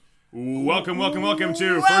Welcome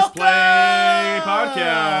to First Play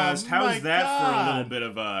Podcast. How's that for a little bit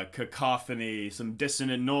of a cacophony, some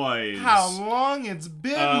dissonant noise? How long it's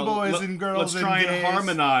been, boys and girls. Let's try and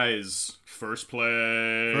harmonize. First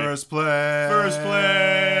Play. First Play. First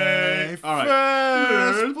Play. All right.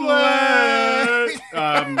 First Play.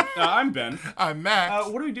 I'm Ben. I'm Max.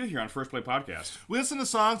 What do we do here on First Play Podcast? We listen to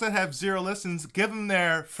songs that have 0 listens, give them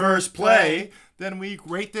their First Play. Then we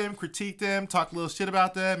rate them, critique them, talk a little shit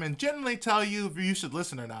about them, and generally tell you if you should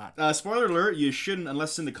listen or not. Spoiler alert, you shouldn't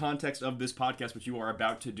unless in the context of this podcast, which you are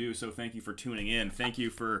about to do. So thank you for tuning in. Thank you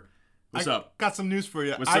for... What's up? Got some news for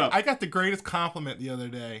you. What's up? I got the greatest compliment the other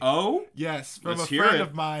day. Oh? Yes, from Let's a friend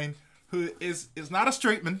of mine who is not a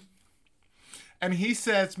straight man. And he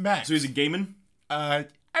says, Max. So he's a gay man? I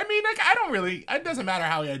mean, like, I don't really... It doesn't matter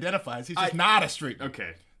how he identifies. He's just not a straight man.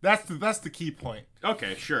 Okay. That's the key point.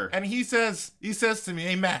 Okay, sure. And he says to me,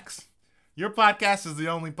 hey, Max, your podcast is the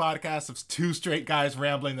only podcast of 2 straight guys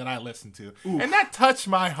rambling that I listen to. Oof. And that touched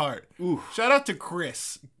my heart. Oof. Shout out to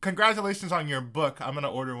Chris. Congratulations on your book. I'm going to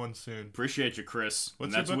order one soon. Appreciate you, Chris.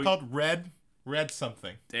 What's your book called? Red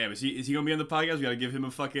something. Damn, is he going to be on the podcast? We got to give him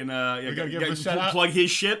a fucking... we got to give him a shout out? Plug his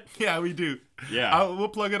shit? Yeah, we do. Yeah. We'll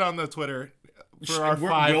plug it on the Twitter. For our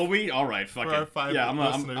 5, will we? All right, fuck it. Our 5 yeah, I'm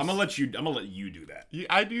listeners. gonna let you do that.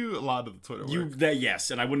 I do a lot of the Twitter work. Yes,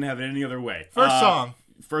 and I wouldn't have it any other way. First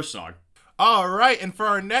song. All right, and for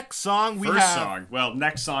our next song, Well,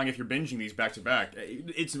 next song, if you're binging these back to back,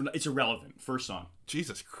 it's irrelevant. First song.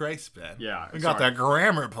 Jesus Christ, Ben. Yeah, we got that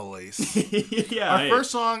grammar police. Yeah. Our first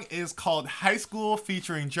song is called High School,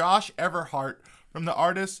 featuring Josh Everhart from the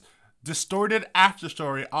artist Distorted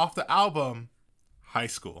Afterstory off the album High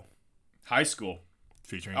School. High School.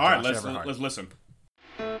 Featuring All right, Josh Everhart. let's listen.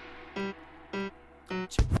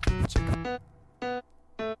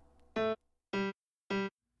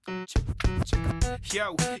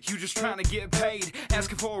 Yo, you just trying to get paid,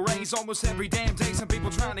 asking for a raise almost every damn day. Some people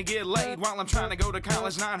trying to get laid while I'm trying to go to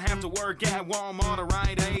college, not have to work at Walmart or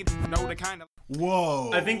Rite Aid. Know the kind of...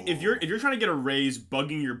 Whoa. I think if you're trying to get a raise,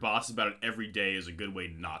 bugging your boss about it every day is a good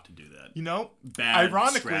way not to do that. You know, Bad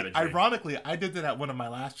strategy. Ironically, I did that at one of my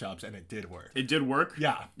last jobs, and it did work. It did work?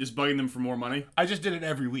 Yeah. Just bugging them for more money? I just did it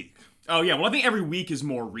every week. Oh, yeah. Well, I think every week is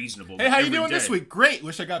more reasonable. Hey, how you doing this week? Great.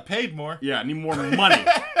 Wish I got paid more. Yeah, I need more money.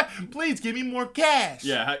 Please, give me more cash.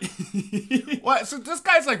 Yeah. What? So this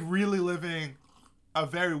guy's, like, really living a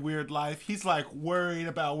very weird life. He's, like, worried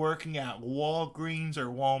about working at Walgreens or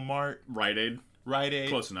Walmart. Rite Aid.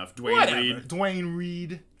 Close enough. Dwayne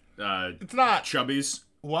Reed. It's not. Chubby's.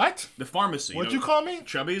 What? The pharmacy. What'd you call me?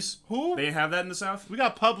 Chubby's? Who? They have that in the South? We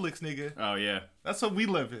got Publix, nigga. Oh, yeah. That's what we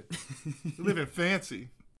live in. We live in fancy.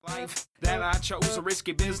 Life that I chose, a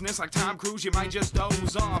risky business like Tom Cruise, you might just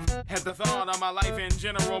doze off. Had the thought of my life in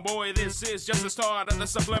general, boy, this is just the start of the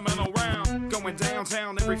subliminal round. Going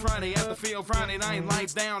downtown every Friday at the field, Friday night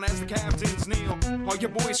lights down as the captains kneel. All your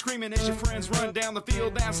boys screaming as your friends run down the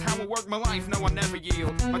field, that's how I work my life, no, I never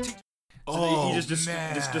yield. My teacher... So you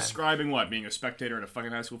just describing what? Being a spectator at a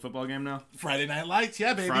fucking high school football game now? Friday Night Lights,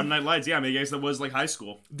 yeah, baby. Friday Night Lights, yeah. I mean, I guess that was like high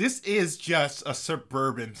school. This is just a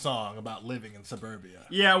suburban song about living in suburbia.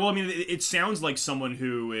 Yeah, well, I mean, it sounds like someone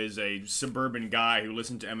who is a suburban guy who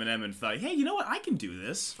listened to Eminem and thought, hey, you know what? I can do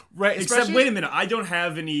this. Right. Except, wait a minute, I don't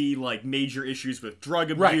have any, like, major issues with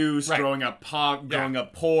drug abuse, right. growing up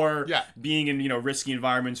poor, yeah. being in, risky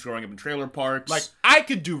environments, growing up in trailer parks. Like, I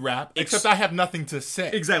could do rap, except I have nothing to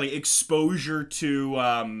say. Exactly. Exposure to,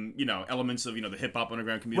 elements of, the hip-hop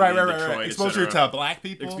underground community in Detroit, right. Exposure to black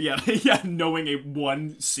people. Yeah, knowing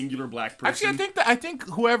one singular black person. Actually, I think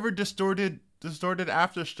whoever distorted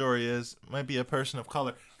Afterstory might be a person of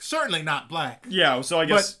color. Certainly not black. Yeah, so I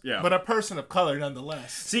guess, but a person of color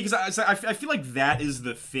nonetheless. See, because I feel like that is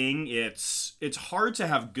the thing. It's hard to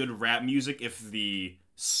have good rap music if the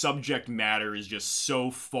subject matter is just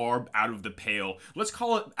so far out of the pale. Let's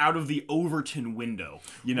call it out of the Overton window.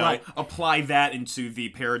 Right. Apply that into the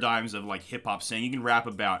paradigms of like hip hop, saying you can rap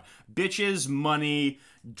about bitches, money,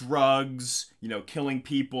 drugs, killing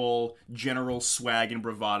people, general swag and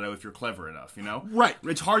bravado if you're clever enough, Right.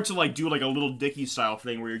 It's hard to like do like a Lil Dicky style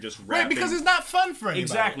thing where you're just rapping. Right, because it's not fun for anybody.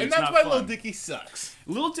 Exactly. And that's why Lil Dicky sucks.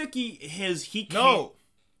 Lil Dicky he can't. No.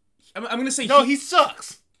 I'm going to say he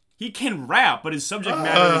sucks. He can rap, but his subject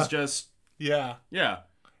matter is just... Yeah. Yeah.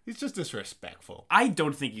 He's just disrespectful. I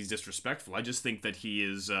don't think he's disrespectful. I just think that he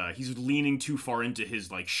is, he's leaning too far into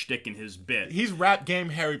his, like, shtick and his bit. He's rap game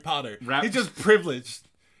Harry Potter. He's just privileged.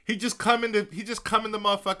 He just come into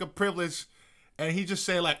motherfucking privilege, and he just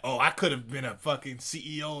say, like, oh, I could have been a fucking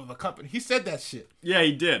CEO of a company. He said that shit. Yeah,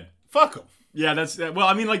 he did. Fuck him. Yeah, well,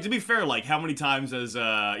 I mean, like, to be fair, like, how many times has,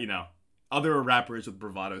 other rappers with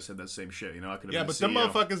bravado said that same shit. You know, I could have Yeah, been but a them CEO.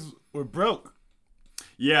 motherfuckers were broke.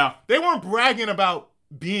 Yeah, They weren't bragging about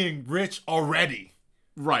being rich already.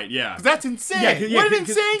 right. Yeah. That's insane. Yeah, What an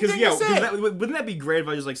insane thing to say. wouldn't that be great if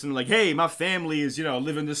I was like something like, "Hey, my family is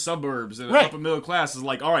live in the suburbs and Right. upper middle class." Is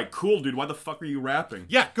like, all right, cool, dude. Why the fuck are you rapping?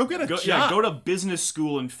 Yeah, go get a Go, job. yeah, go to business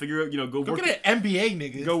school and figure out, go Go work. get an MBA,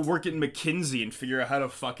 nigga. Go work at McKinsey and figure out how to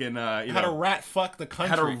fucking how to rat fuck the country.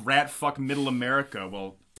 how to rat fuck middle America.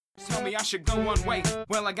 Well, Tell me I should go one way.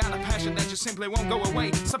 Well, I got a passion that just simply won't go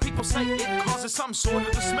away. Some people say it causes some sort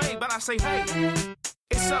of dismay, but I say, hey,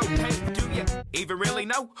 it's okay. Do you even really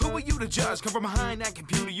know? Who are you to judge? Come from behind that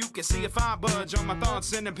computer, you can see if I budge on my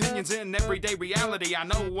thoughts and opinions in everyday reality. I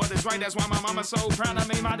know what is right, that's why my mama's so proud of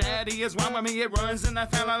me. My daddy is one with me, it runs in the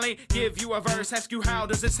family. Give you a verse, ask you how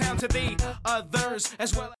does it sound to the others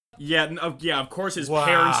as well. yeah, of course his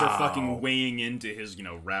parents are fucking weighing into his,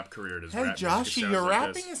 rap career. His Hey, rap music. It Joshy, sounds you're like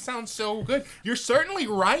rapping. this. It sounds so good. You're certainly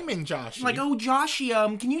rhyming, Joshy. Like, oh,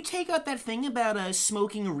 Joshy, can you take out that thing about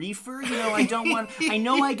smoking a reefer? I don't want. I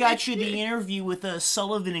know I got you the interview with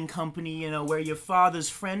Sullivan and Company. Where your father's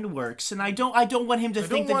friend works, and I don't want him to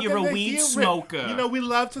think that you're a weed smoker. We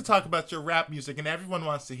love to talk about your rap music, and everyone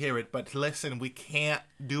wants to hear it. But listen, we can't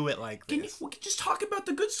do it like this. We could just talk about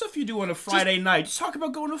the good stuff you do on a Friday night. Just talk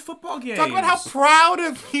about going to football games. Talk about how proud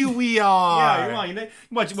of you we are. Yeah,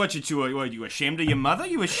 what you two? What, you ashamed of your mother?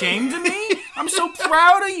 You ashamed of me? I'm so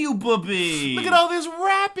proud of you, bubby. Look at all these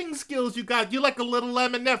rapping skills you got. You're like a little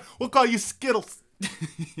M&M. We'll call you Skittles.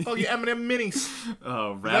 Call you M&M Minis.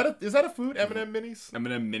 Oh, rap. Is that a food? M&M Minis?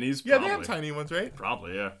 M&M Minis? Yeah, Probably. they have tiny ones, right?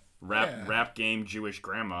 Probably, yeah. Rap game Jewish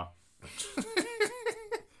grandma.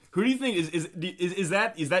 Who do you think is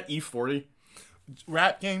that E40?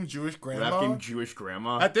 Rap game Jewish grandma. Rap game Jewish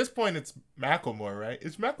grandma. At this point, it's Macklemore, right?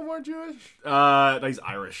 Is Macklemore Jewish? He's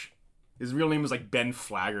Irish. His real name is like Ben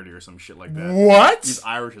Flaherty or some shit like that. What? He's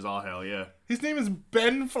Irish as all hell, yeah. His name is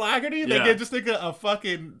Ben Flaherty? They Yeah. gave this nigga a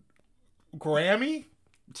fucking Grammy?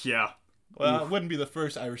 Yeah. Well, it wouldn't be the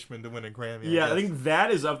first Irishman to win a Grammy. Yeah, guess. I think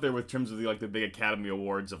that is up there with terms of the big Academy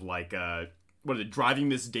Awards of what is it, Driving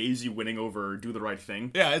Miss Daisy winning over Do the Right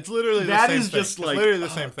Thing. Yeah, it's literally That the same is thing. just It's like literally the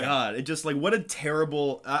same thing. God, it just like what a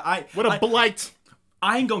terrible. What a blight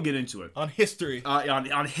I ain't gonna get into it on history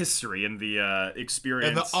on history and the experience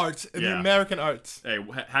and the arts and the Yeah. American arts. Hey,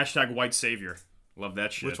 hashtag white savior. Love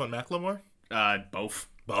that shit. Which one, Macklemore? Both.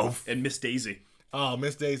 Both. And Miss Daisy. Oh,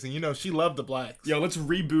 Miss Daisy. She loved the blacks. Yo, let's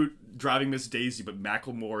reboot Driving Miss Daisy, but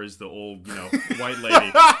Macklemore is the old, white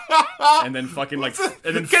lady. And then fucking and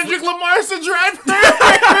then Kendrick Lamar's the driver.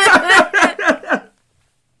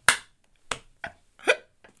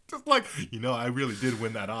 Just like, I really did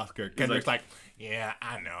win that Oscar. Kendrick's like, yeah,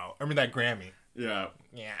 I know. I mean, that Grammy. Yeah.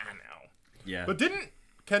 Yeah, I know. Yeah. But didn't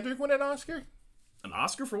Kendrick win an Oscar? An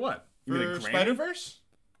Oscar for what? You mean a For Grammy? Spider-Verse?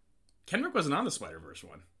 Kendrick wasn't on the Spider-Verse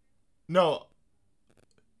one. No.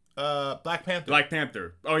 Black Panther. Black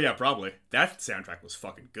Panther. Oh yeah, probably. That soundtrack was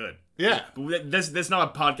fucking good. Yeah. But this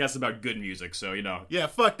not a podcast about good music, so Yeah,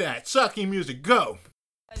 fuck that. Sucky music, go.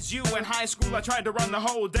 As you in high school, I tried to run the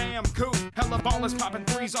whole damn coup. Hella ballers popping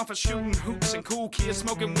threes off of shooting hoops, and cool kids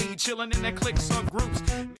smoking weed, chilling in their cliques of groups.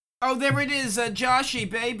 Oh, there it is, Joshy,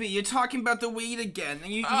 baby. You're talking about the weed again.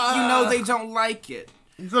 You know they don't like it.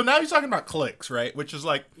 So now you're talking about clicks, right? Which is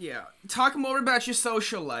like, Yeah. Talk more about your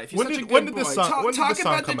social life. You're When such did- a good when did boy. this song- talk when did this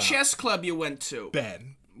song about the come out? chess club you went to.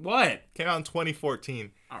 Ben. What? Came out in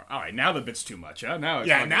 2014. All right, now the bit's too much, huh? Now it's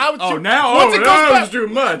Yeah, fucking- now it's Oh, too, now once it goes now past- it's too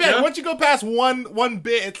much. Ben, huh? once you go past one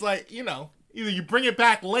bit, it's like, either you bring it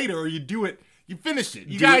back later or you do it, you finish it.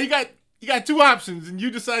 You got two options, and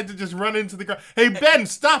you decide to just run into the ground. Hey Ben,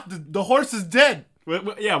 stop! The horse is dead.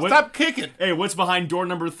 Stop kicking. Hey, what's behind door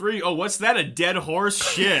number 3? Oh, what's that? A dead horse?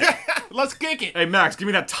 Shit. Let's kick it. Hey, Max, give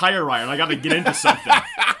me that tire iron. I gotta get into something.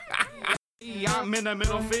 I'm in the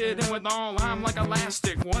middle, fitting with all. I'm like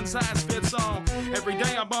elastic, one size fits all. Every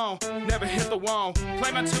day I'm on, never hit the wall.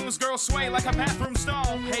 Play my tunes, girl, sway like a bathroom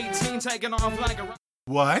stall. 18 taking off like a.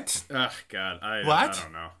 What? Ugh, God. I What?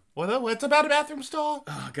 don't know. What's about a bathroom stall?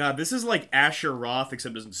 Oh, God, this is like Asher Roth,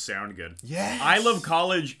 except it doesn't sound good. Yes. I Love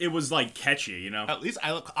College, it was like catchy, At least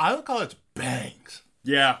I would call it bangs.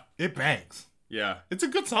 Yeah. It bangs. Yeah. It's a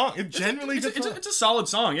good song. It's genuinely it's, good it's, song. it's a solid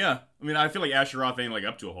song, yeah. I mean, I feel like Asher Roth ain't like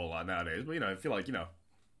up to a whole lot nowadays, but I feel like,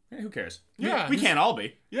 who cares? Yeah, We can't all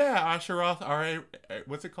be. Yeah, Asher Roth,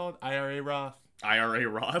 what's it called? IRA Roth. IRA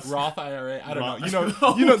Roth. Roth IRA. I don't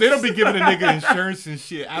Roth. know. They don't be giving a nigga insurance and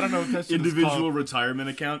shit. I don't know what that shit is Individual called. retirement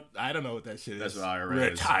account. I don't know what that shit That's is. what IRA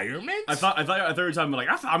is. Retirement? I thought you were talking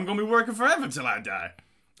about I'm gonna be working forever till I die.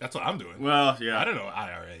 That's what I'm doing. Well, yeah. I don't know what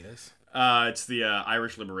IRA is. It's the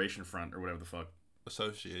Irish Liberation Front or whatever the fuck.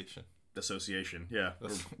 Association. Association, yeah, or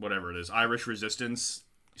whatever it is. Irish Resistance,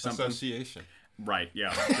 something. Association. Right,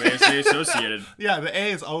 yeah. They say associated. Yeah, the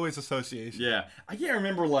A is always association. Yeah. I can't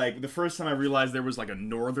remember, like, the first time I realized there was, like, a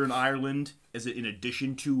Northern Ireland as in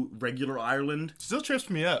addition to regular Ireland. Still trips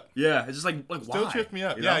me up. Yeah, it's just like Still why? trips me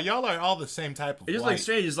up. You Yeah, know? y'all are all the same type of It's just white. like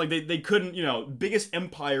strange. It's like they couldn't, biggest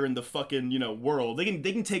empire in the fucking, world. They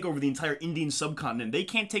can take over the entire Indian subcontinent. They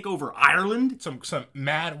can't take over Ireland. Some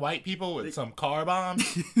mad white people with some car bombs.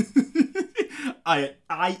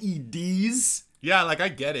 IEDs. Yeah, like I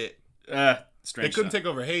get it. Strange. They couldn't stuff. take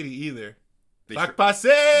over Haiti either. They Black tr- Passe!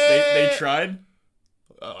 They tried.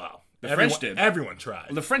 The French did. Everyone tried.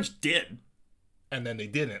 Well, the French did. And then they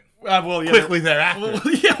didn't. Well, yeah. Quickly thereafter.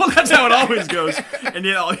 Well, that's how it always goes. And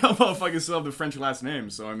yeah, all y'all motherfuckers still have the French last name.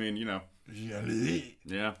 So I mean, yeah.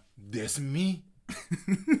 This me.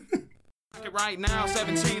 Right now,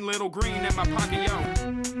 17 little green in my pocket, yo.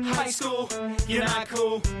 High school, you're not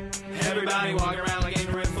cool. Everybody walking around like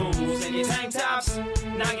ignorant fools. In your tank tops,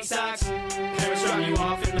 Nike socks. Parents drop you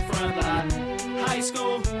off in the front lot. High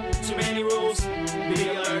school, too many rules. Be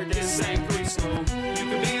alert, this ain't preschool. You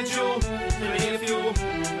can be a jewel, be a fuel.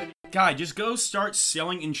 God, just go start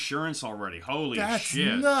selling insurance already. Holy That's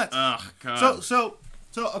shit. nuts. Ugh, God. So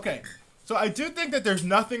okay. So I do think that there's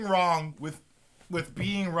nothing wrong with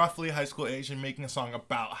being roughly high school age and making a song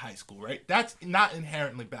about high school, right? That's not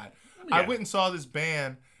inherently bad. Yeah. I went and saw this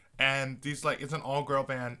band, and it's an all-girl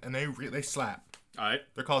band, and they slap. All right.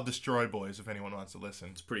 They're called Destroy Boys, if anyone wants to listen.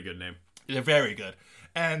 It's a pretty good name. They're very good.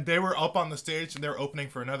 And they were up on the stage, and they were opening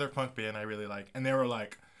for another punk band I really like. And they were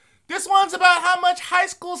like, this one's about how much high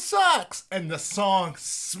school sucks. And the song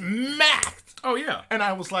smacked. Oh, yeah. And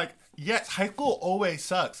I was like, yes, high school always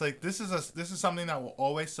sucks. Like, this is something that will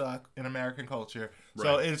always suck in American culture.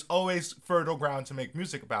 So Right. it is always fertile ground to make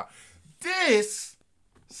music about. This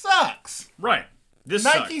sucks. Right. This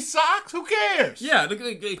Nike sucks. socks? Who cares? Yeah,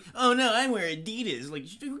 oh no, I wear Adidas. Like,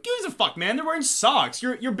 who gives a fuck, man? They're wearing socks.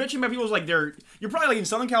 You're bitching about people's like you're probably like in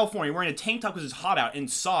Southern California wearing a tank top because it's hot out and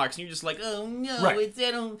socks, and you're just like, oh no, Right.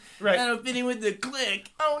 I don't fit in with the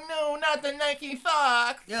clique. Oh no, not the Nike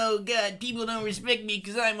socks. Oh god, people don't respect me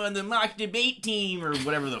because I'm on the mock debate team or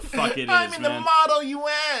whatever the fuck it is, I'm in the man. Model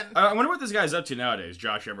UN. I wonder what this guy's up to nowadays,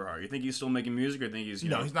 Josh Everhart. You think he's still making music, or think he's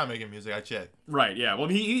No, he's not making music. I checked. right? Yeah, well,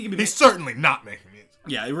 he can be. He's certainly not making music.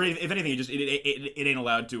 Yeah, if anything, it ain't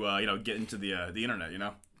allowed to get into the internet,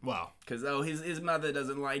 Wow. because his mother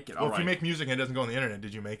doesn't like it. Well, All if right, you make music and it doesn't go on the internet,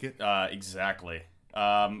 did you make it? exactly.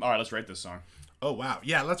 All right, let's rate this song. Oh, wow.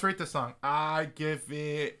 Yeah, let's rate this song. I give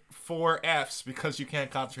it 4 Fs because you can't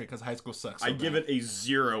concentrate because high school sucks. I give it a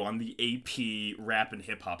 0 on the AP rap and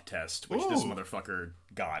hip hop test, which this Ooh. motherfucker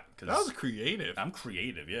got. That was creative. I'm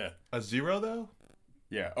creative, yeah. A 0, though?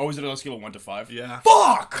 Yeah. Oh, is it on a scale of 1 to 5? Yeah.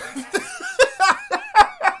 Fuck!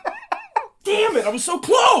 Damn it! I was so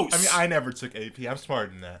close. I mean, I never took AP. I'm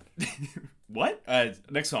smarter than that. What?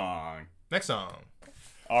 Next song. Next song.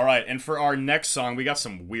 All right, and for our next song, we got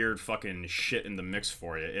some weird fucking shit in the mix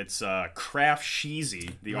for you. It's Kraft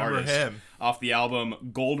Sheezy, the Remember artist, him. off the album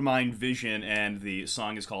Goldmine Vision, and the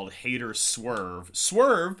song is called Hater Swerve.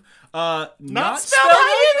 Swerve, not spelled how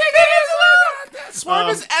you think it is. Swerve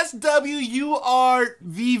is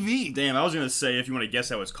SWURVV. Damn, I was gonna say if you want to guess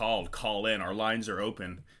how it's called, call in. Our lines are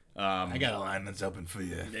open. I got a line that's open for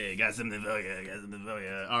you. Hey, got something for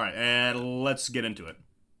you. All right, and let's get into it.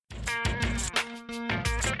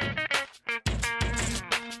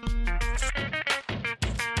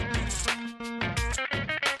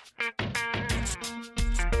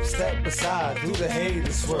 Step aside, do the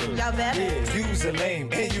hater swerve. Y'all better? Yeah, use a lame,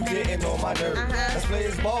 and you getting on my nerves. Let's play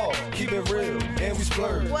his ball, keep it real, and we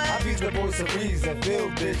splurge. What? I be the voice of reason, feel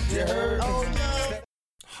bitch, you heard? Oh no.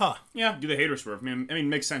 Huh. Yeah, do the hater swerve. I mean,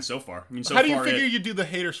 makes sense so far. I mean, so How do you far figure you do the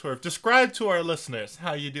hater swerve? Describe to our listeners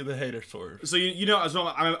how you do the hater swerve. So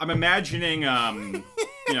I'm imagining, as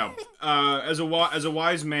a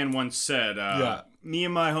wise man once said, Yeah. me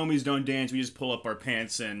and my homies don't dance. We just pull up our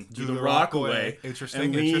pants and do the rock away. Interesting,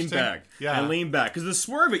 And lean interesting. back. Yeah. And lean back. Because the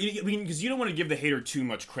swerve, because you don't want to give the hater too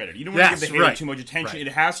much credit. You don't want to Yes, give the hater right, too much attention. right,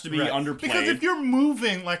 It has to be Right. underplayed. Because if you're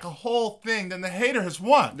moving like a whole thing, then the hater has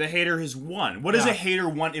won. the hater has won. What does Yeah. a hater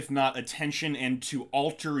want if not attention and to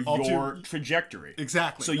alter your trajectory?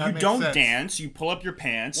 Exactly. So That you makes don't sense. dance, you pull up your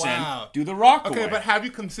pants Wow. and do the rock Okay, away. but have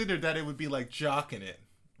you considered that it would be like jocking it?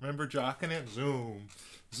 Remember jocking it? Zoom.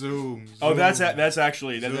 Zoom. Oh, that's zoom.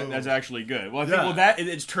 actually Zoom. that's actually good. Well, I think Yeah. well that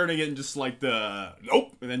it's turning it into just like the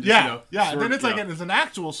nope, and then just, Yeah, you know, yeah. swerve, Then it's like yeah. it's an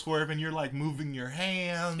actual swerve, and you're like moving your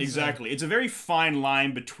hands. Exactly. It's a very fine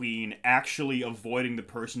line between actually avoiding the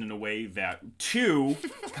person in a way that, two,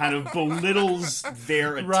 kind of belittles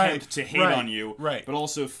their attempt Right, to hate right, on you, right. but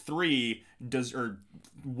also three, that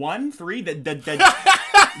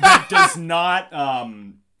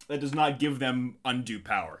does not give them undue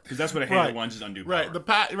power. Because that's what a hater Right. wants is undue power.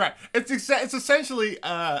 Right. Right. It's essentially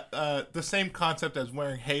the same concept as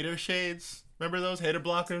wearing hater shades. Remember those hater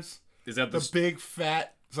blockers? Is that The big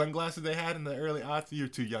fat sunglasses they had in the early aughts. You're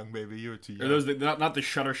too young, baby. You were too young. Are those not the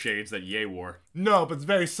shutter shades that Ye wore? No, but it's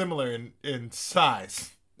very similar in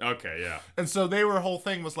size. Okay, yeah. And so whole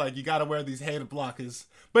thing was like, you got to wear these hater blockers.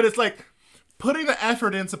 But it's like putting the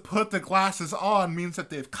effort in to put the glasses on means that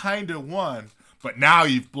they've kind of won. But now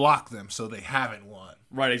you've blocked them, so they haven't won.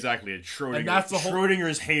 Right, exactly. It's Schrodinger. And that's the whole-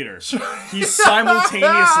 Schrodinger's hater. He's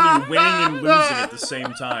simultaneously winning and losing at the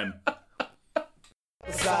same time.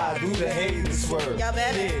 Side, do the hate swerve. Y'all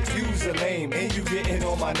better. Yeah, use a lame and you getting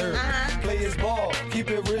on my nerves. Players ball, keep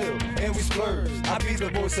it real, and we splurge. I be the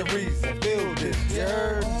voice of reason, feel this, you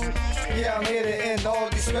heard? Yeah, I'm here to end all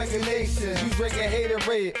these speculations. You drinking hater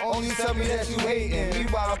rate, only tell me that you hating.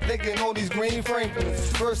 Meanwhile, I'm thinking all these green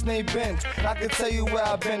Franklins. First name Ben, I can tell you where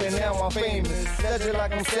I've been and now I'm famous. Legend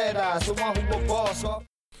like I'm sad-eyed, so one who a boss.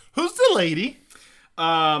 Who's the lady?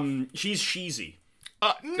 She's Sheezy.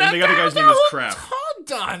 No, the other guy's name is Kraft.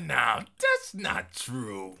 Hold on now. That's not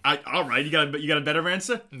true. All right, you got a better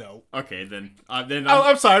answer? No. Okay, then Oh,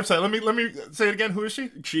 I'm sorry. Let me say it again. Who is she?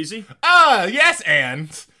 Cheesy. Yes, and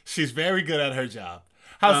she's very good at her job.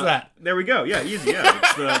 How's that? There we go. Yeah, easy. Yeah,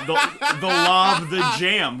 it's the lob, the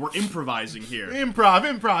jam. We're improvising here.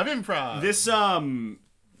 Improv.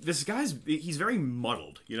 This guy's he's very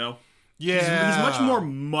muddled. You know. Yeah. He's much more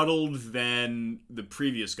muddled than the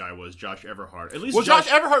previous guy was, Josh Everhart. At least Well, Josh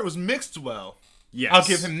Everhart was mixed well. Yes. I'll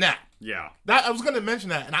give him that. Yeah. That I was going to mention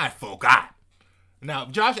that, and I forgot. Now,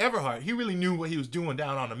 Josh Everhart, he really knew what he was doing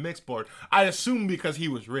down on the mix board. I assume because he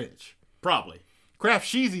was rich. Probably. Kraft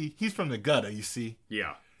Sheezy, he's from the gutter, you see.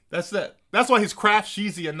 Yeah. That's why he's Kraft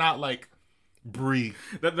Sheezy and not like Brie.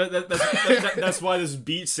 That's why this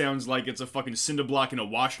beat sounds like it's a fucking cinder block in a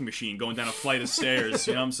washing machine going down a flight of stairs.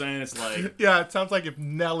 You know what I'm saying? It's like... Yeah, it sounds like if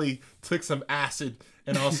Nelly took some acid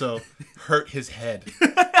and also hurt his head.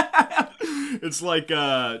 It's like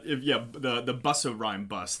the bussa rhyme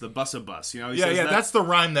bus, the bussa bus. You know? He Yeah, says that. that's the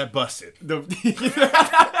rhyme that busted. the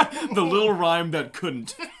little rhyme that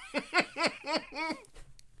couldn't.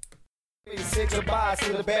 Say goodbye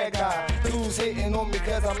to the bad guy. Dudes hating on me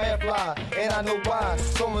cause I'm at fly. And I know why.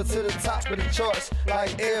 Someone to the top of the charts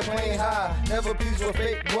like airplane high. Never pleased with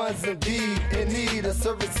fake ones indeed. In need of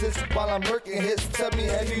services while I'm working hits. Tell me,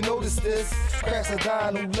 have you noticed this? Cracks are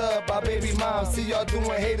dying who love my baby mom. See y'all doing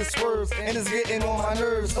hater swerves. And it's getting on my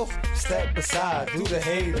nerves. Oh, step aside, do the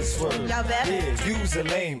hater swerve. Y'all better. Yeah, use a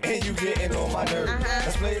lame and you getting on my nerves.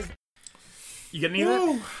 Let's play. You get any of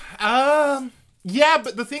that? Yeah,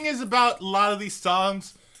 but the thing is about a lot of these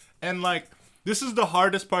songs, and like, this is the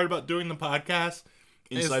hardest part about doing the podcast.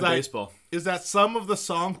 Inside baseball. Is that some of the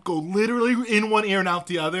songs go literally in one ear and out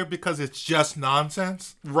the other because it's just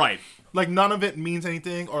nonsense. Right. Like, none of it means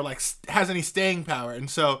anything or like has any staying power. And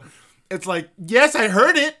so it's like, yes, I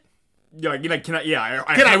heard it. Yeah, you know, can I? Yeah,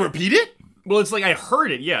 Can I repeat it? Well, it's like I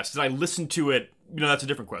heard it. Yes, did I listen to it? You know, that's a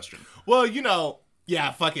different question. Well, you know, yeah,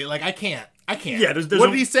 fuck it. Like, I can't. Yeah, there's what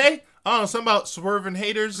a- did he say? I don't know, something about swerving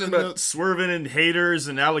haters and But swerving and haters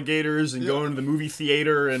and alligators and going to the movie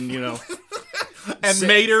theater and, you know...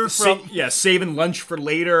 Mater from... saving lunch for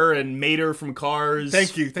later and Mater from Cars.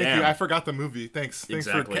 Thank you. Damn. I forgot the movie. Thanks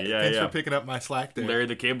Exactly, thanks yeah. for picking up my slack there. Larry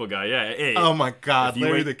the Cable Guy, yeah. Hey, Oh my God, if you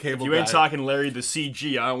Larry ain't- the Cable If you ain't Guy. talking Larry the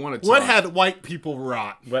CG, I don't want to talk. What had white people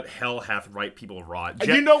rot? What hell hath right people wrought?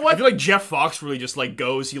 You know what? I feel like Jeff Fox really just like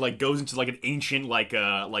goes into like an ancient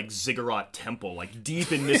like ziggurat temple like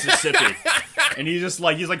deep in Mississippi, and he's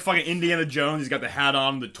like fucking Indiana Jones. He's got the hat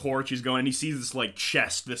on, the torch. He's going, and he sees this like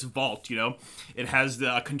chest, this vault. You know, it has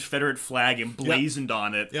the Confederate flag emblazoned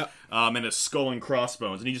on it, Yep. And a skull and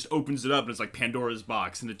crossbones. And he just opens it up, and it's like Pandora's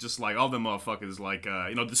box, and it's just like all them motherfuckers like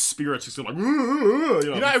the spirits just like. You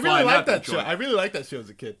know, I really flying liked out that the show. joint. I really liked that show as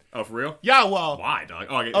a kid. Oh, for real? Yeah, well, Why, dog?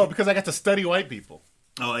 oh, because I got to study white people.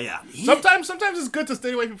 Oh yeah. Sometimes it's good to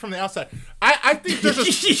stay away from the outside. I think there's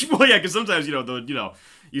a well, yeah, because sometimes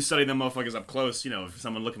you study them motherfuckers up close. You know, if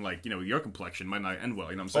someone looking like your complexion might not end well.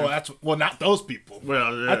 You know what I'm saying? not those people.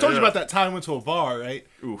 Well, yeah, I told you yeah. about that time I went to a bar, right?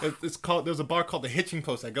 Oof. There's a bar called the Hitching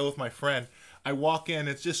Post. I go with my friend. I walk in,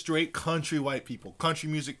 it's just straight country white people. Country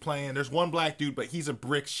music playing. There's one black dude, but he's a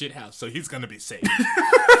brick shithouse, so he's gonna be safe.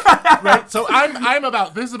 Right? So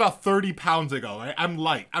this is about 30 pounds ago, right? I'm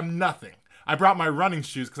light. I'm nothing. I brought my running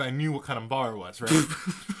shoes because I knew what kind of bar it was, right?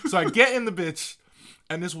 So I get in the bitch,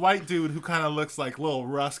 and this white dude who kind of looks like little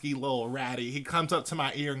rusky, little ratty, he comes up to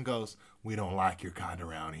my ear and goes, "We don't like your kind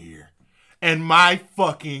around here." And I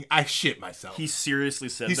shit myself. He seriously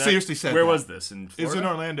said that? He seriously said Where that. was this? In Florida? It's in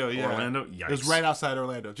Orlando, yeah. Orlando? Yikes. It was right outside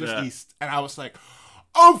Orlando, just Yeah. east. And I was like,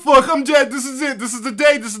 oh, fuck, I'm dead. This is it. This is the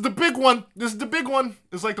day. This is the big one. This is the big one.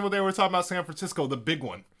 It's like the one they were talking about San Francisco, the big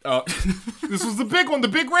one. Oh. This was the big one, the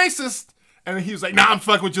big racist. And then he was like, nah, I'm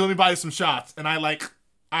fucking with you. Let me buy you some shots. And I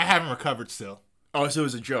haven't recovered still. Oh, so it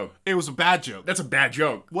was a joke. It was a bad joke. That's a bad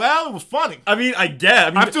joke. Well, it was funny. I mean, I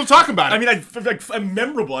get. I'm still talking about it. I mean, I'm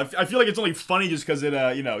memorable. I feel like it's only funny just because it,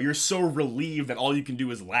 you're so relieved that all you can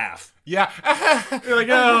do is laugh. Yeah. You're like,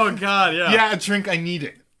 oh god, yeah. Yeah, a drink, I need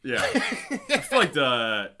it. Yeah. I feel like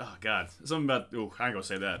oh god, something about. Oh, I ain't gonna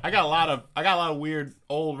say that. I got a lot of weird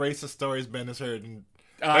old racist stories Ben has heard, and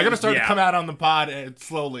they're gonna start to come out on the pod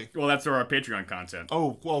slowly. Well, that's our Patreon content.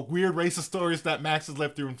 Oh, well, weird racist stories that Max has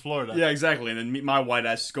lived through in Florida. Yeah, exactly. And then my white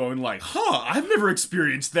ass is going like, "Huh, I've never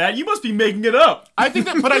experienced that. You must be making it up." I think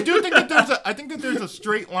that there's a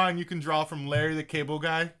straight line you can draw from Larry the Cable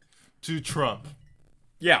Guy to Trump.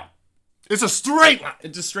 Yeah, It's a straight line.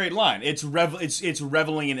 it's a straight line. It's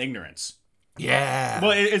reveling in ignorance. Yeah.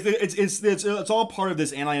 Well, it's all part of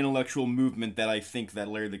this anti-intellectual movement that I think that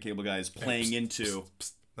Larry the Cable Guy is playing into.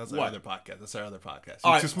 That's our What? other podcast. That's our other podcast.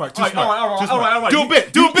 All You're right. too smart. All Too right, smart. all right, Too smart. all right. Do a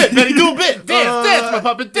bit, Betty. Do a bit. Dance, my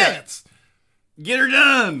puppet, dance. Get her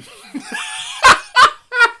done.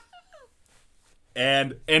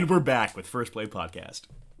 and we're back with First Play Podcast.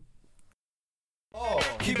 Oh,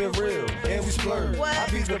 keep it real, and we splurge. I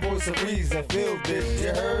be the voice of reason, feel this, you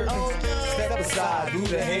heard? Step aside, do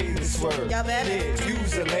the haze swerve. Yeah,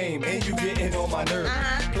 use a lame, and you getting on my nerves.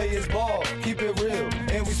 Players ball, keep it real,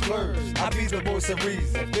 and we splurge. I be the voice of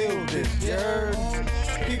reason, feel this, you heard?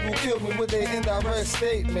 People kill me with their indirect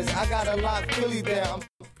statements. I got a lot Philly down.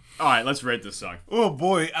 All right, let's rate this song. Oh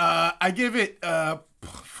boy, I give it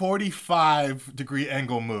 45-degree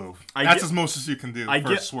angle move. That's as most as you can do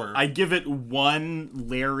for a swerve. I give it one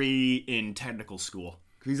Larry in technical school.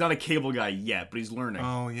 He's not a cable guy yet, but he's learning.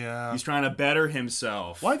 Oh yeah. He's trying to better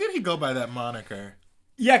himself. Why did he go by that moniker?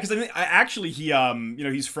 Yeah, because actually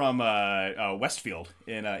he's from Westfield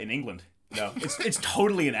in England. No, it's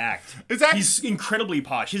totally an act. He's incredibly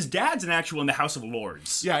posh. His dad's an actual in the House of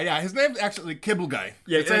Lords. Yeah. His name's actually Kibble Guy.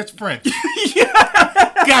 Yeah, it's French.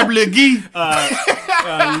 Gablegui.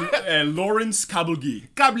 Lawrence Kabulgi.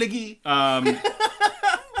 Gablegui.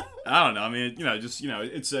 I don't know. I mean,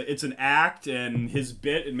 it's an act, and his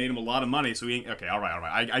bit it made him a lot of money. So okay, all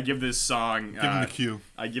right. I give this song. Give him the cue.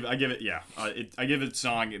 I give it. Yeah. I give it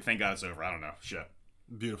song. Thank God it's over. I don't know. Shit.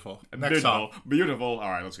 Beautiful. Next song. Beautiful. All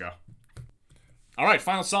right, let's go. All right,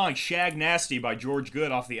 final song, Shag Nasty by George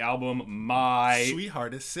Good off the album My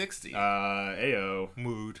Sweetheart is 60. Ayo.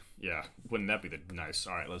 Mood. Yeah, wouldn't that be nice?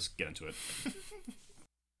 All right, let's get into it.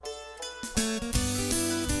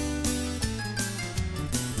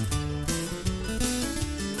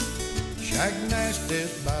 Shag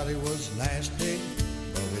Nasty's body was nasty,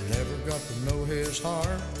 but we never got to know his heart.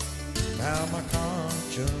 Now my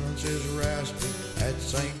conscience is raspy at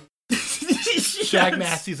St. Shag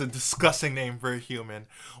Nasty's a disgusting name for a human.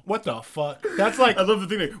 What the fuck? That's like I love the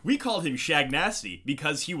thing that we called him Shag Nasty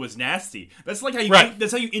because he was nasty. That's like how you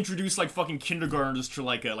that's how you introduce like fucking kindergartners to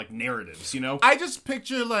like narratives, you know? I just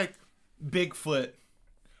picture like Bigfoot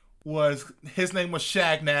his name was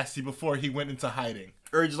Shag Nasty before he went into hiding.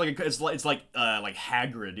 Or just like it's like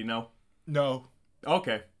Hagrid, you know? No.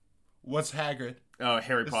 Okay. What's Hagrid? Oh,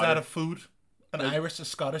 Harry Potter. Is that a food? An Irish or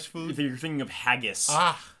Scottish food? You're thinking of haggis.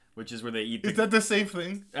 Ah. Which is where they eat Is that the same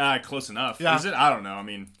thing? Close enough. Yeah. Is it? I don't know. I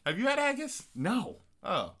mean... Have you had haggis? No.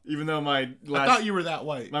 Oh. Even though my last... I thought you were that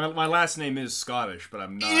white. My last name is Scottish, but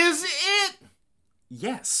I'm not. Is it?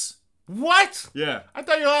 Yes. What? Yeah. I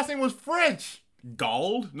thought your last name was French.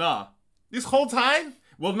 Gald? Nah. This whole time?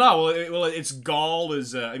 Well, no. It's Gaul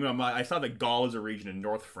is... I thought that Gaul is a region in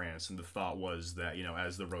North France, and the thought was that,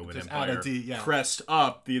 as the Roman Empire pressed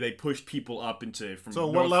up, they pushed people up from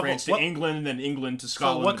North France to England, and then England to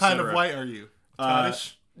Scotland. So what kind of white are you?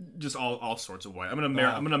 Scottish? Just all sorts of white. I'm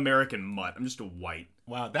an American mutt. I'm just a white.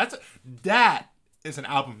 Wow, that is an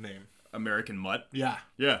album name. American Mutt? Yeah.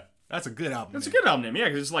 Yeah. That's a good album That's a good album name, yeah,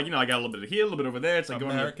 because it's like, I got a little bit of here, a little bit over there. It's like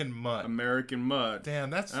American Mutt. American Mutt. Damn,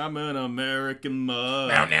 that's... I'm an American Mutt.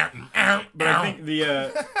 But I think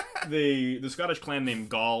the Scottish clan name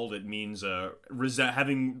Gald, it means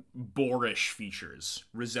having boorish features,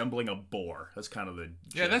 resembling a boar. That's kind of the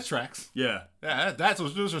Yeah, that tracks. yeah. Yeah,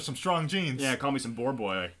 those are some strong genes. Yeah, call me some boar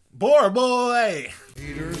boy. Boar boy.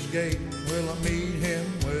 Peter's Gate, will I meet him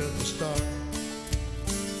with a star?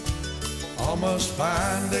 All must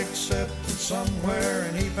find acceptance somewhere,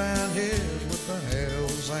 and he found his with the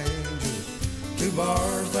Hell's Angels. 2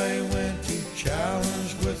 bars they went to,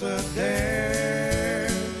 challenged with a dare,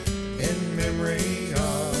 in memory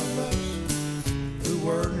of us who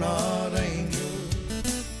were not angels.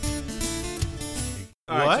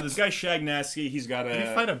 All right, What? so this guy Shag Nasty, he's got a. Did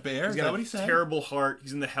he fight a bear? He's Is got that what he said? terrible heart.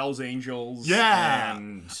 He's in the Hell's Angels. Yeah.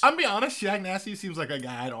 And I'm be honest, Shag Nasty seems like a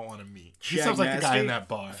guy I don't want to meet. He Shag sounds like the guy Nasty? in that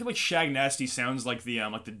bar. I feel like Shag Nasty sounds like the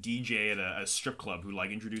DJ at a strip club who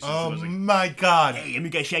like introduces Oh him as like, my god. "Hey, I'm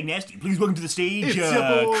your guy Shag Nasty. Please welcome to the stage, It's your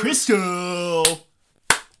boy." Crystal."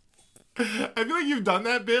 I feel like you've done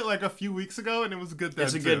that bit like a few weeks ago, and it was good then,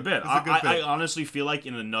 It's a too. good bit. It's a good I bit. honestly feel like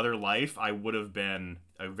in another life I would have been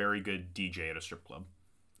a very good DJ at a strip club.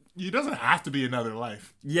 It doesn't have to be another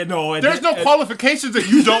life. Yeah, no. There's no qualifications that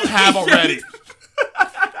you don't have already.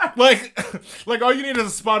 like all you need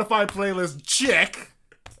is a Spotify playlist, check,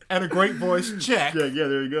 and a great voice, check, Yeah,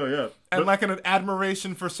 there you go. Yeah. and like an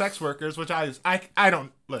admiration for sex workers, which I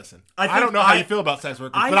don't listen. I think don't know how you feel about sex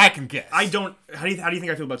workers, but I can guess. I don't. How do you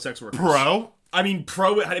think I feel about sex workers? Bro. I mean,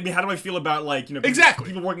 how do I feel about like Exactly.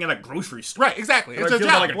 people working at a grocery store? Right, exactly. How It's do I a feel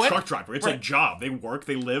job. about like a What? truck driver? It's a Right. job. They work,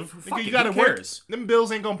 they live. Fuck You it, gotta who work. cares? Them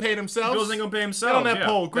bills ain't gonna pay themselves. Bills ain't gonna pay Get themselves. on that yeah.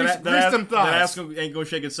 pole. Grease them That thighs. ass ain't gonna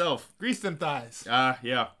shake itself. Grease them thighs.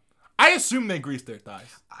 Yeah. I assume they grease their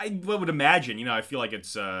thighs. I would imagine. I feel like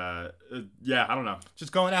it's. Yeah, I don't know.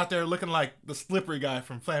 Just going out there looking like the slippery guy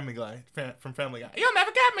from Family Guy. From Family Guy. You'll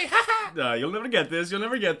never get me. Ha ha. You'll never get this. You'll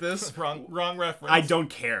never get this. Wrong reference. I don't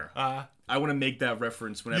care. Uh, I want to make that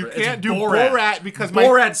reference whenever. You can't it's do Borat, Borat because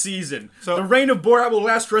Borat season. So- the reign of Borat will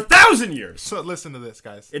last for 1,000 years. So listen to this,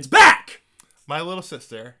 guys. It's back. My little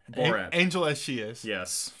sister, Borat. Angel as she is,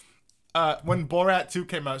 Yes. when Borat 2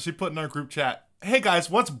 came out, she put in our group chat, "Hey guys,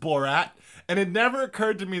 what's Borat?" And it never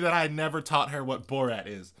occurred to me that I never taught her what Borat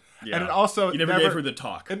is. Yeah. And it also You never gave her the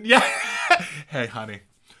talk. And yeah. Hey, honey,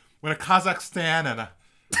 when a Kazakhstan and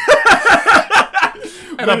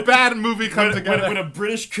a bad movie come together. When a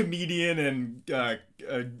British comedian and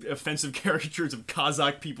offensive caricatures of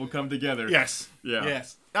Kazakh people come together. Yes. Yeah.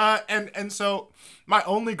 Yes. And so my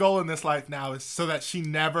only goal in this life now is so that she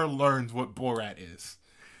never learns what Borat is.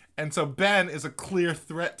 And so Ben is a clear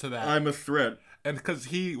threat to that. I'm a threat. And because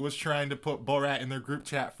he was trying to put Borat in their group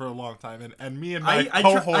chat for a long time. And me and my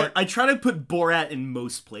cohort... I try to put Borat in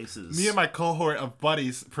most places. Me and my cohort of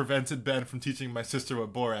buddies prevented Ben from teaching my sister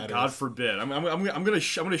what Borat God is. forbid. I'm gonna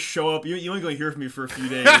show up. You only gonna hear from me for a few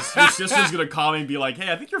days. Your sister's gonna call me and be like,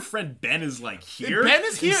 "Hey, I think your friend Ben is like here. Ben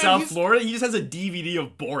is here, in and South he's- Florida. He just has a DVD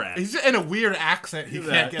of Borat. He's in a weird accent he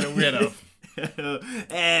can't get rid of.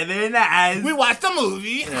 Very nice. We watched a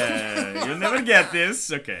movie. You'll never get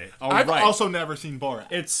this. Okay. All I've right. also never seen Borat.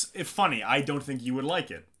 It's funny. I don't think you would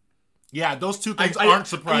like it. Yeah, those two things aren't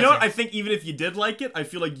surprising. You know what? I think even if you did like it, I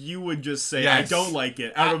feel like you would just say, Yes. I don't like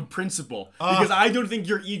it, out of principle. Because I don't think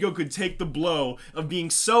your ego could take the blow of being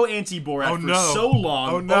so anti-Borat for so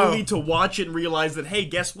long, only to watch it and realize that, hey,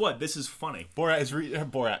 guess what? This is funny.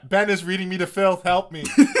 Borat. Ben is reading me to filth. Help me.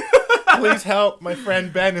 Please help. My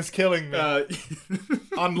friend Ben is killing me.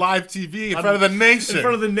 On live TV in front of the nation. In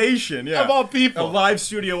front of the nation, yeah. Of all people. A live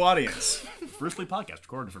studio audience. Firstly podcast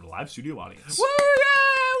recorded for the live studio audience. Woo,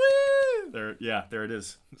 yeah, woo. There it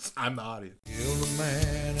is. I'm the audience. Killed a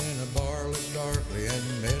man in a bar lit darkly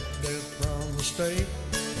and met death from the stake.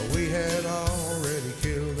 But we had already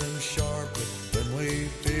killed him sharply when we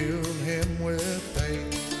filled him with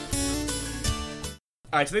hate.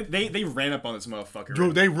 Alright, so they ran up on this motherfucker.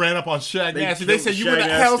 Dude, they ran up on Shag They Nasty. They killed said, you were the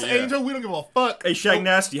Shag Hell's Nasty, yeah. Angel? We don't give a fuck. Hey, Shag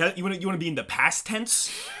Nasty, you want to be in the past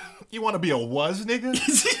tense? You want to be a was, nigga?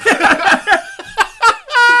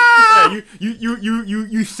 Yeah,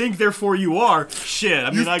 you think, therefore you are. Shit, I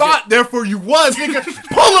mean, You thought, therefore you was, nigga.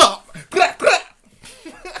 Pull up.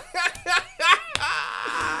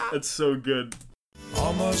 That's so good.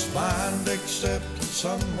 Almost find acceptance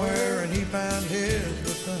somewhere, and he found his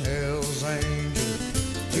with the Hell's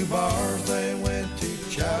Angels. 2 bars they went to,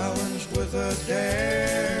 challenged with a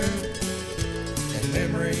dare, in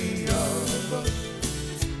memory of us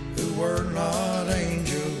who were not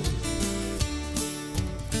angels.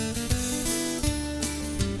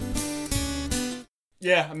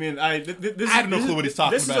 Yeah, I mean, this I have no clue what he's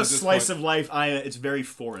talking This about is at a this slice point. of life. It's very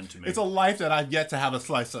foreign to me. It's a life that I've yet to have a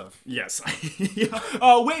slice of. yes.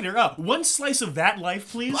 Waiter, one slice of that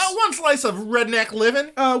life, please. One slice of redneck living.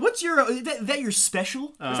 What's your that your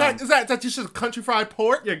special? Is that just a country fried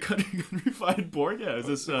pork? Yeah, country fried pork. Yeah, is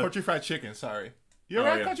this Country fried chicken. Sorry. You ever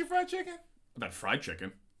had yeah. country fried chicken? about fried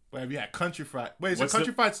chicken? Wait, have you had country fried? Wait, is it What's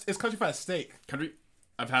country fried? It's country fried steak. Country.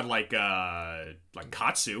 I've had like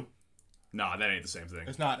katsu. Nah, that ain't the same thing.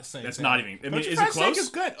 It's not the same. That's thing. not even. I mean, Country is fried it close? steak is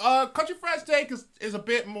good. Country fried steak is a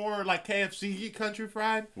bit more like KFC country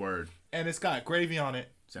fried, Word. and it's got gravy on it,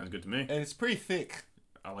 Sounds good to me. and it's pretty thick.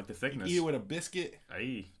 I like the thickness. Eat it with a biscuit.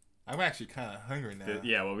 Aye. I'm actually kind of hungry now.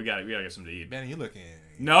 Yeah, well, we gotta get something to eat. Benny, you looking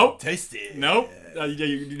Nope. tasty. Nope.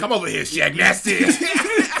 Come over here, Shaq Nasty.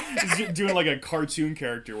 He's doing like a cartoon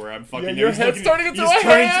character where I'm fucking. Yeah, your he's head's looking- turning into he's a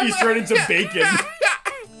turning, ham. He's turning into bacon.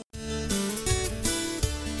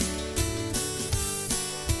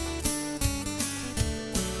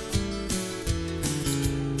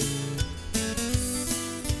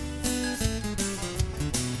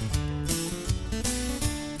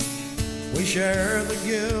 We share the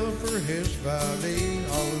guilt for his folly.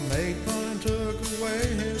 All who made fun and took away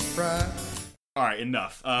his pride. All right,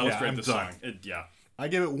 enough. Let's Yeah, rate I'm this done. song. Yeah. I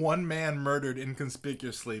give it one man murdered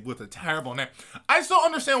inconspicuously with a terrible name. I still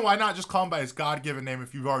understand why not just call him by his God-given name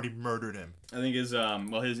if you've already murdered him. I think his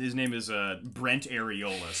his name is Brent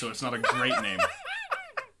Areola, so it's not a great name.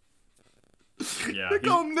 Yeah. They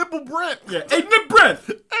call him Nipple Brent. Yeah. Hey, Nip Brent.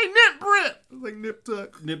 Hey, Nip Brent. It's like Nip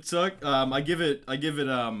Tuck. Nip Tuck. I give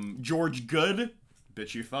it George Good.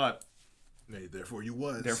 Bet you thought. Hey, therefore you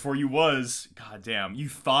was. Therefore you was. God damn. You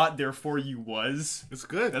thought. Therefore you was. It's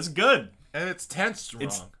good. That's good. And it's tense wrong.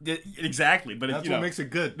 Exactly, but That's what makes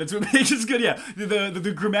it good. That's what makes it good. Yeah,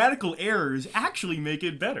 the grammatical errors actually make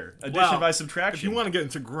it better. Addition by subtraction. If you want to get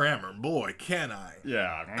into grammar, boy, can I.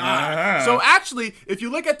 Yeah. So actually, if you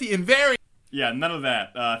look at the invariant. Yeah, none of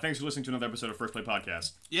that. Thanks for listening to another episode of First Play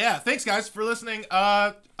Podcast. Yeah, thanks guys for listening.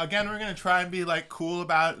 Again, we're gonna try and be like cool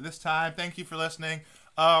about it this time. Thank you for listening.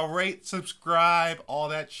 Rate, subscribe, all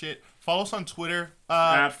that shit. Follow us on Twitter.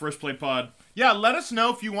 At First Play Pod. Yeah, let us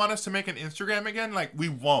know if you want us to make an Instagram again. Like, we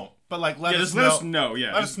won't. But, like, let us know.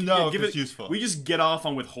 Yeah, Let us know if it's useful. We just get off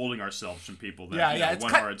on withholding ourselves from people that it's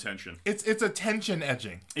want our attention. It's attention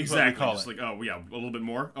edging. is what Exactly. we call Just it. like, oh, yeah, a little bit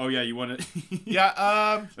more. Oh, yeah, you want it?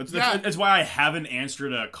 Yeah, That's why I haven't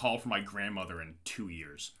answered a call from my grandmother in 2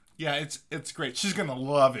 years. yeah, it's great. She's going to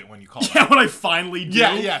love it when you call Yeah, her. when I finally do.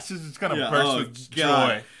 Yeah, she's just going to burst with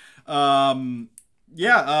joy.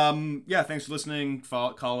 Yeah, thanks for listening.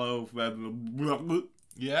 Follow.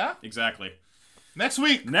 Yeah? Exactly. Next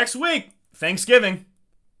week. Next week, Thanksgiving.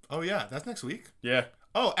 Oh, yeah, that's next week. Yeah.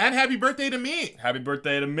 Oh, and happy birthday to me. Happy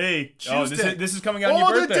birthday to me. Oh, Tuesday. this is coming out on your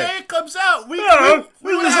birthday. the day it comes out. We Yeah,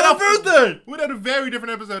 would it's have our had birthday. We'd had a very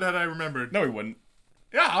different episode had I remembered. No, we wouldn't.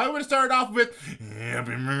 Yeah, I would have started off with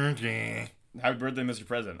happy birthday, Happy birthday, Mr.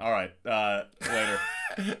 President. All right, later.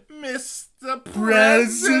 Mr.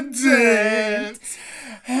 President.